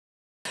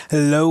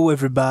Hello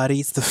everybody,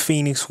 it's the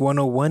Phoenix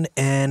 101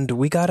 and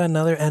we got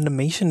another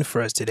animation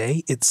for us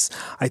today. It's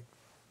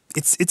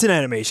an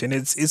animation.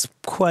 It's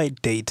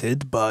quite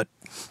dated, but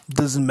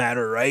doesn't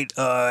matter, right?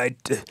 I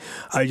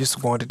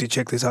just wanted to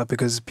check this out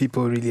because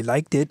people really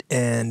liked it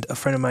and a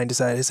friend of mine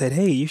said,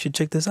 "Hey, you should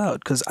check this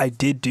out," cuz I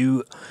did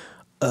do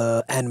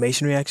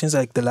animation reactions.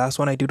 Like the last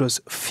one I did was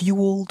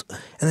Fueled,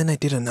 and then I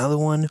did another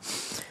one.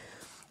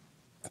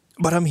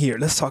 But I'm here.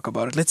 Let's talk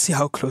about it. Let's see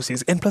how close he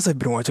is. And plus, I've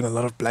been watching a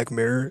lot of Black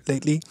Mirror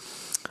lately.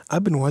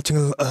 I've been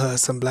watching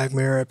some Black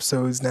Mirror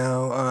episodes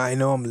now. I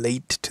know I'm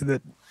late to the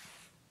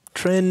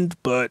trend,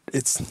 but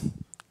it's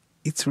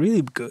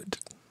really good.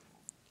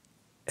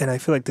 And I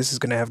feel like this is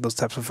gonna have those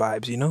types of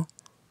vibes, you know?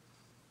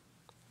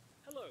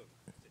 Hello,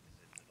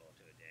 citizens of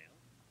Autodale.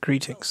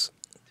 Greetings.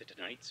 To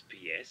tonight's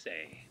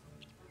PSA.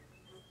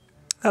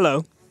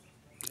 Hello.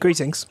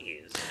 Greetings.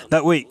 Is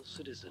That wait. model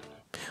citizen.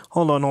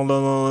 Hold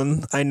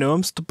on. I know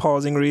I'm still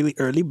pausing really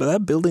early, but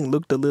that building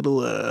looked a little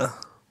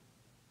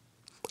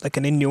like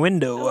an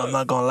innuendo. I'm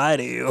not gonna lie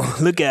to you.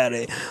 Look at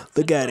it.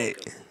 Look at it.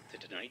 Welcome to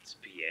tonight's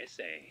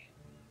PSA.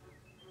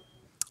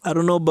 I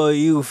don't know about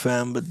you,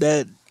 fam, but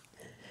that.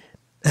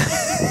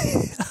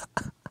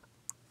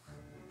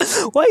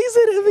 Why is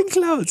it having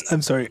clouds?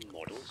 I'm sorry.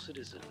 Model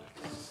citizen.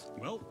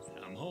 Well,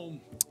 I'm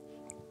home.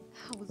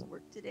 How was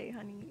work today,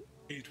 honey?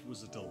 It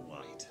was a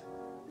delight.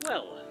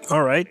 Well,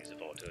 All right.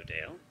 citizens of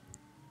Autodale.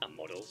 A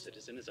model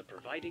citizen is a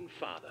providing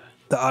father.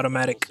 The A model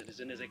automatic.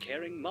 citizen is a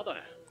caring mother.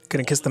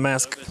 Gonna kiss the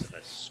mask. Service of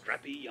a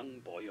scrappy young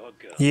boy or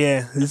girl.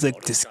 Yeah, this is A like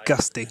model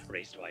disgusting. child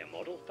raised by a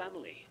model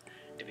family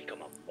to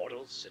become a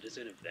model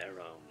citizen of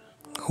their own.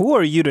 Who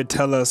are you to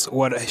tell us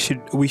what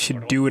we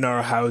should do in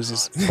our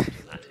houses?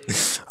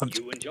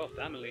 You and your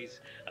families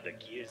are the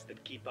gears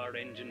that keep our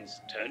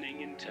engines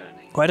turning and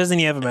turning. Why doesn't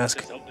he have a mask?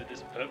 Let's hope that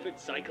this perfect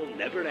cycle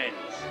never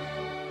ends.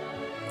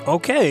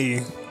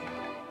 Okay.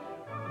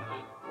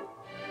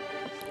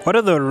 What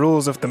are the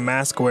rules of the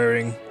mask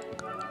wearing?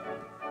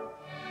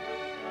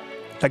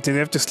 Like, do they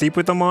have to sleep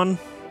with them on?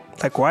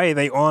 Like, why are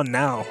they on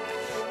now?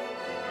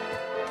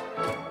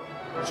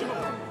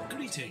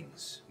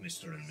 Greetings,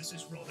 Mr. and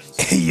Mrs.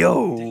 Robinson.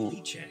 Yo!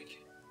 Daily check.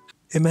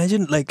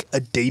 Imagine like a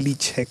daily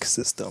check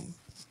system.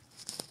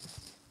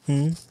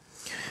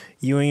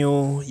 You and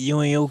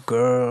your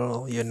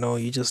girl,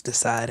 you just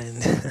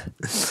deciding,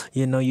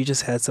 you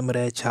just had some of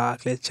that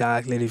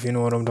chocolate, if you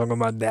know what I'm talking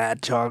about,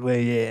 that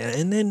chocolate, yeah.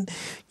 And then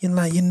you're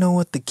like, you know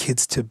what, the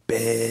kid's to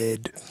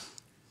bed.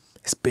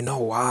 It's been a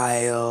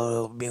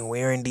while, been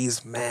wearing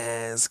these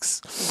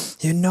masks,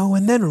 and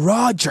then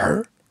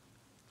Roger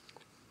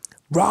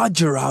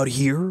out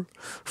here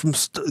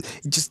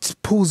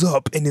just pulls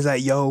up and is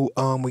like, yo,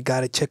 we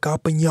gotta check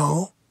up on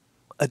y'all,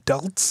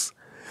 adults,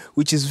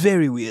 which is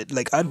very weird.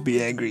 Like, I'd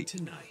be angry.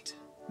 Tonight.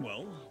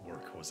 Well,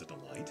 work was a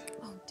delight.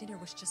 Oh, dinner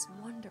was just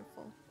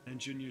wonderful. And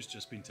Junior's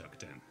just been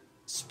tucked in.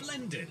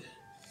 Splendid.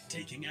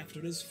 Taking after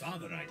his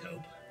father, I'd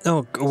hope.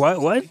 Oh, what?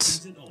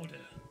 Everything's in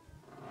order.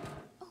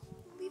 Oh,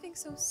 leaving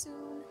so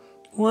soon.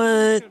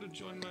 What? Care to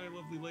join my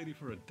lovely lady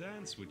for a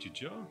dance, would you,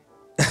 Joe?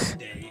 One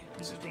day,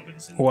 Mrs.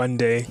 Robinson. One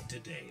day.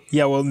 Today.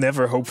 Yeah, well,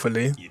 never,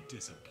 hopefully. You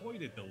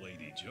disappointed the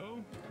lady,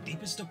 Joe.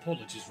 Deepest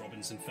apologies,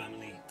 Robinson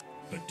family.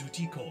 But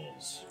duty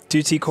calls.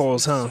 Duty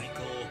calls, huh?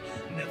 Cycle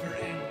never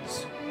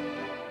ends.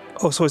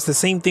 Oh, so it's the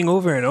same thing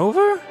over and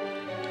over?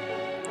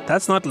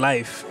 That's not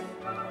life.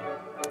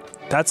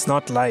 That's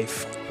not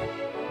life.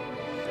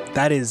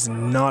 That is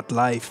not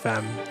life,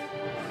 fam.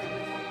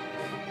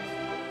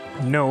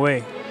 No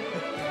way.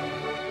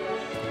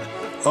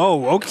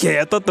 Oh,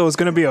 okay. I thought there was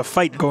gonna be a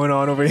fight going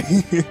on over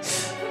here.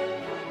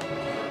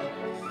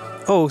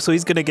 Oh, so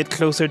he's gonna get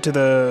closer to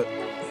the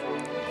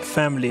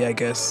family, I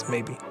guess,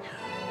 maybe.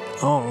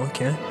 Oh,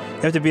 okay.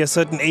 You have to be a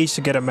certain age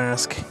to get a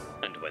mask.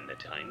 And when the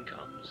time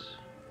comes,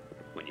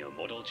 when your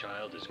model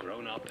child is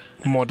grown up,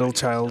 Model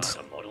child.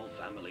 start a model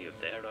family of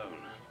their own,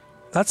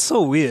 That's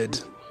so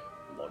weird.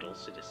 model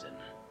citizen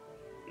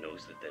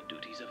knows that their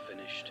duties are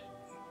finished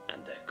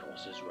and their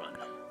course is run.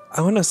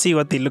 I want to see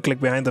what they look like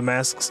behind the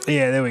masks.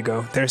 Yeah, there we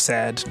go. They're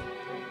sad.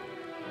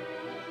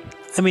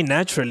 I mean,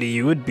 naturally,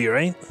 you would be,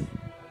 right?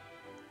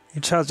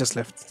 Your child just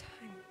left. It's time.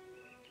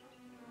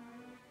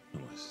 I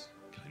was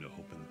kind of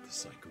hoping that the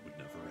cycle would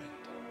never end.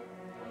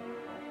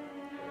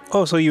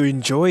 Oh, so you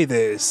enjoy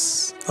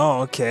this.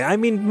 Oh, okay. I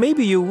mean,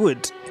 maybe you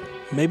would.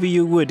 Maybe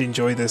you would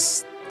enjoy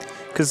this.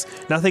 Because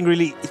nothing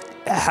really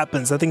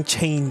happens. Nothing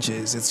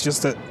changes. It's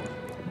just a...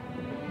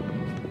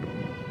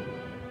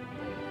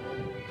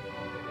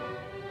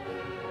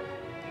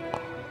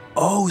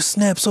 Oh,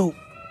 snap. So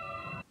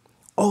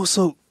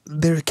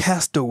they're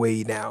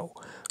castaway now.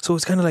 So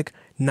it's kind of like,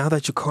 now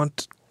that you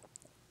can't...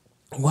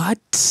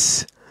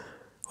 What?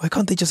 Why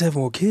can't they just have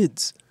more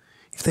kids?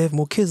 If they have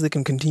more kids, they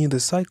can continue the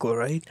cycle,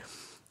 right?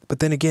 But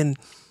then again,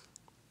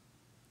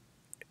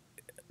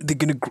 they're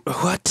gonna...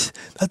 What?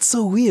 That's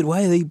so weird.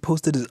 Why are they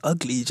posted as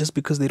ugly? Just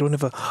because they don't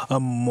have a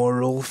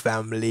moral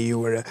family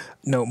or a...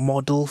 No,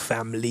 model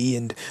family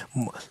and...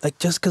 Like,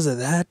 just because of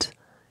that?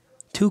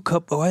 Two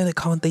couple. Why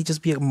can't they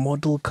just be a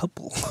model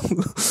couple?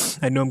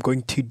 I know I'm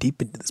going too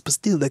deep into this, but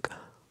still, like,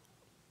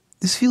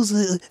 this feels.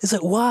 It's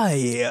like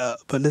why?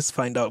 But let's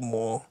find out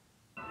more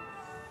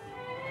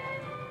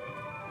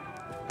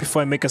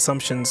before I make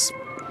assumptions.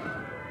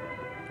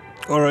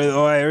 Or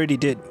I already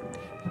did.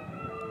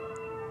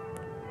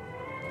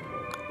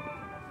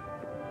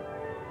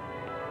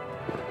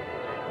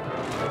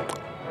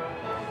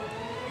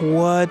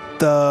 What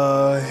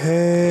the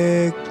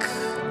heck?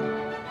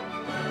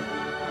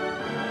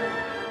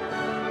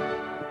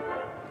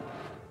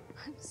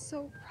 I'm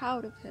so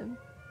proud of him.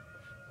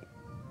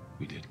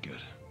 We did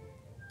good.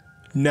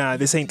 Nah,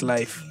 this ain't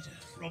life. Indeed,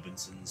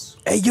 Robinsons,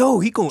 Hey, yo,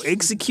 he gonna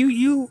execute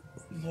you?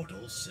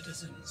 model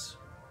citizens.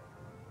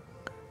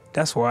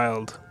 That's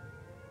wild.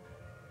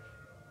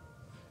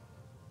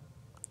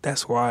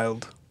 That's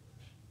wild.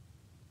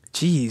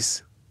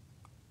 Jeez.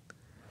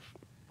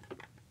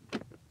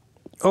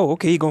 Oh,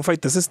 okay, you gonna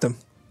fight the system.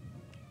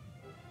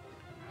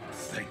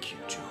 Thank you,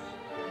 Joe.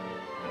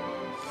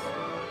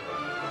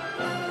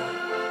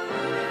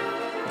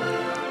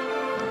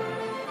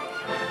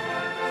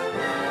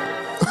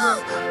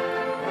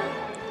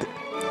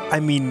 I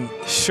mean,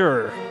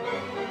 sure.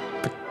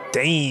 But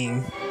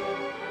dang.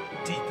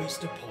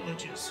 Deepest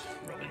apologies,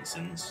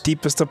 Robinsons.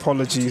 Deepest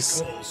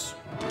apologies. Cause.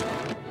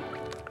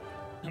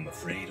 I'm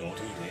afraid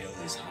auto-rail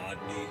is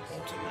hardly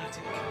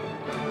automatic.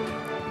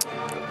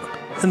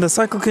 And the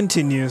cycle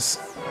continues.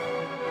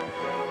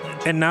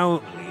 And now...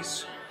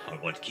 Police are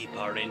what keep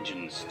our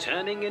engines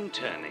turning and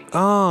turning.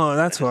 Oh,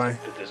 that's why.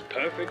 That this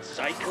perfect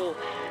cycle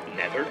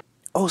never.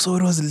 Oh, so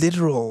it was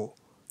literal.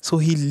 So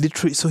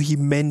he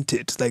meant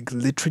it. Like,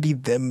 literally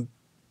them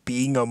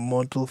being a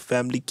model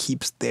family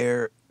keeps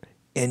their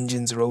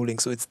engines rolling.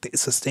 So it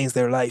sustains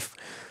their life.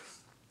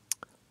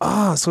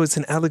 Ah, so it's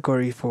an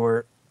allegory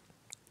for...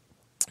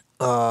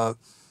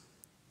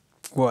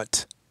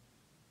 what?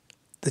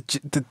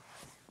 The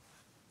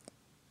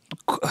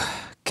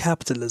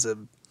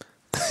capitalism.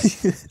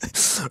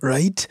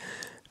 Right?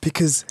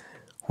 Because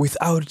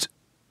without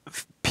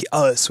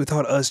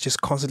us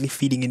just constantly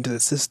feeding into the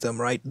system,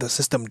 right, the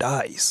system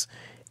dies.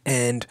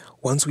 And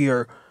once we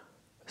are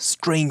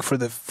straying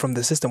from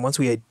the system, once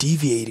we are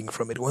deviating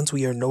from it, once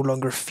we are no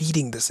longer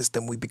feeding the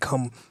system, we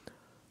become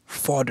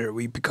fodder,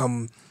 we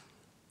become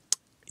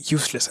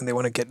useless, and they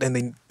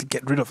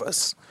get rid of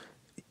us.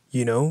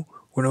 You know,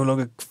 we're no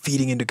longer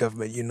feeding into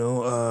government, you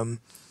know,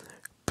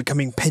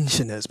 becoming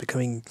pensioners,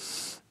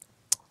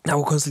 now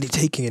we're constantly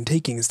taking and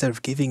taking instead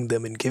of giving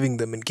them and giving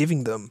them and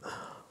giving them.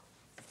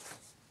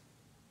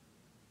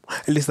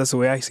 At least that's the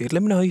way I see it.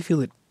 Let me know how you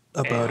feel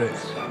about it.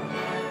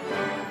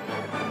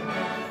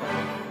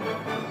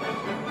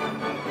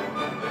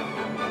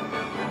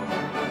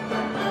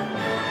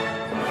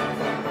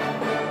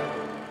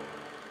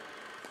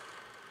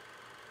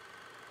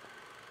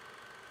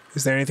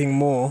 Is there anything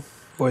more,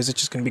 or is it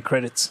just going to be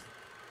credits?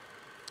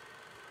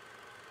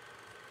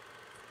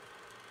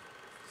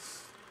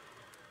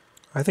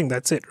 I think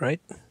that's it, right?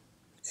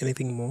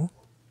 Anything more?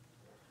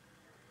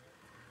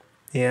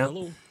 Yeah.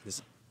 Hello,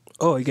 this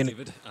Oh, you're gonna...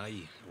 David.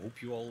 I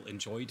hope you all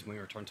enjoyed my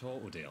return to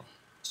Autodale.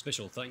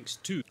 Special thanks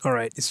to...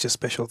 Alright, it's just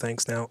special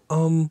thanks now.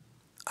 I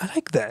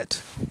like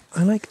that.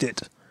 I liked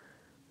it.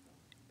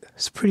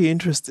 It's pretty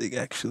interesting,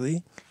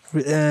 actually.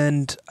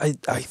 And I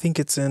think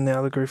it's an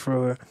allegory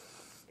for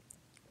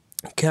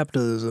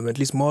capitalism, at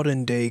least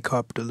modern day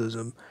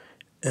capitalism.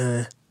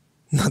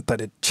 Not that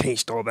it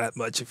changed all that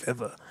much, if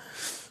ever.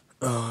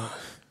 But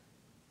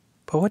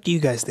what do you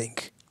guys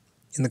think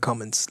in the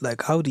comments?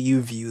 Like, how do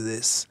you view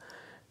this?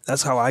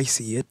 That's how I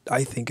see it.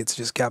 I think it's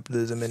just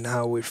capitalism and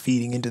how we're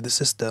feeding into the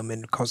system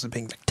and constantly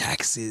paying like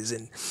taxes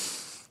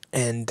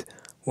and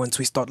once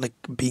we start like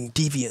being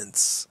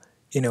deviants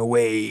in a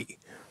way,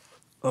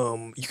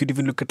 you could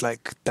even look at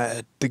like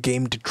the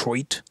game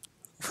Detroit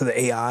for the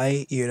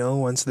AI. You know,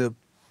 once they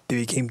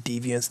became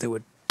deviants, they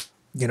were,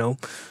 you know,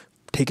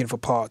 taken for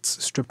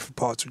parts, stripped for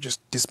parts, or just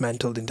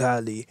dismantled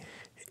entirely.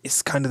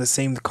 It's kind of the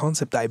same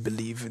concept, I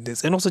believe, in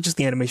this. And also just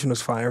the animation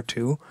was fire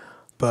too.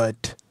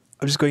 But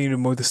I'm just going into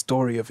more the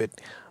story of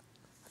it.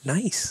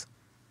 Nice.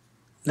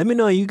 Let me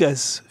know how you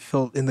guys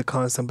felt in the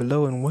comments down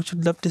below and what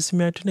you'd love to see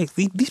me after next.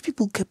 These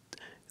people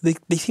they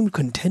seemed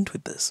content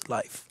with this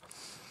life.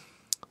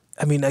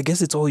 I mean, I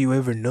guess it's all you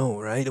ever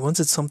know, right? Once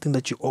it's something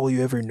that all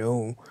you ever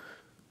know,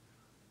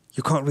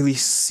 you can't really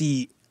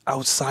see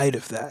outside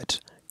of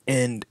that.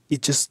 And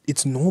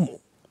it's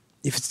normal.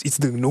 If it's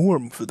the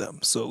norm for them.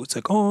 So it's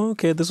like, oh,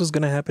 okay, this was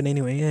going to happen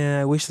anyway.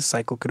 Yeah, I wish the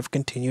cycle could have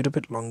continued a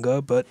bit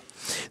longer, but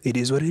it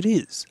is what it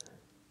is.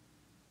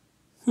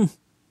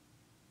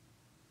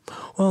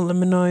 Well, let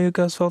me know how you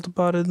guys felt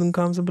about it in the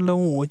comments below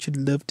and what you'd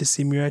love to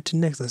see me react to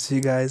next. I'll see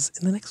you guys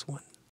in the next one.